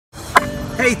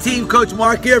Hey team, Coach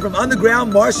Mark here from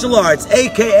Underground Martial Arts,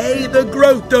 aka the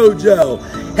Growth Dojo.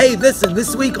 Hey, listen,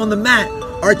 this week on the mat,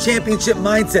 our championship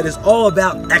mindset is all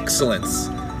about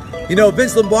excellence. You know,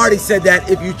 Vince Lombardi said that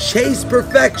if you chase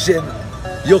perfection,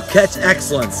 you'll catch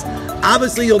excellence.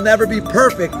 Obviously, you'll never be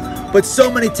perfect, but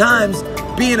so many times,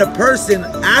 being a person,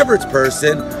 average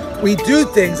person, we do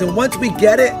things, and once we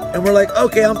get it, and we're like,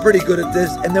 okay, I'm pretty good at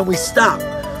this, and then we stop.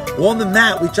 Well, on the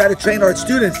mat, we try to train our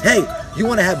students, hey, you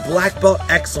want to have black belt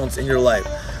excellence in your life.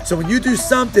 So when you do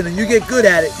something and you get good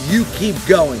at it, you keep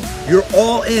going. You're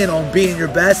all in on being your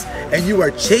best, and you are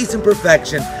chasing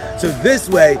perfection. So this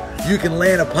way, you can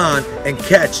land upon and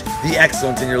catch the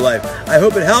excellence in your life. I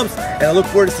hope it helps, and I look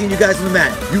forward to seeing you guys on the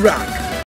mat. You rock.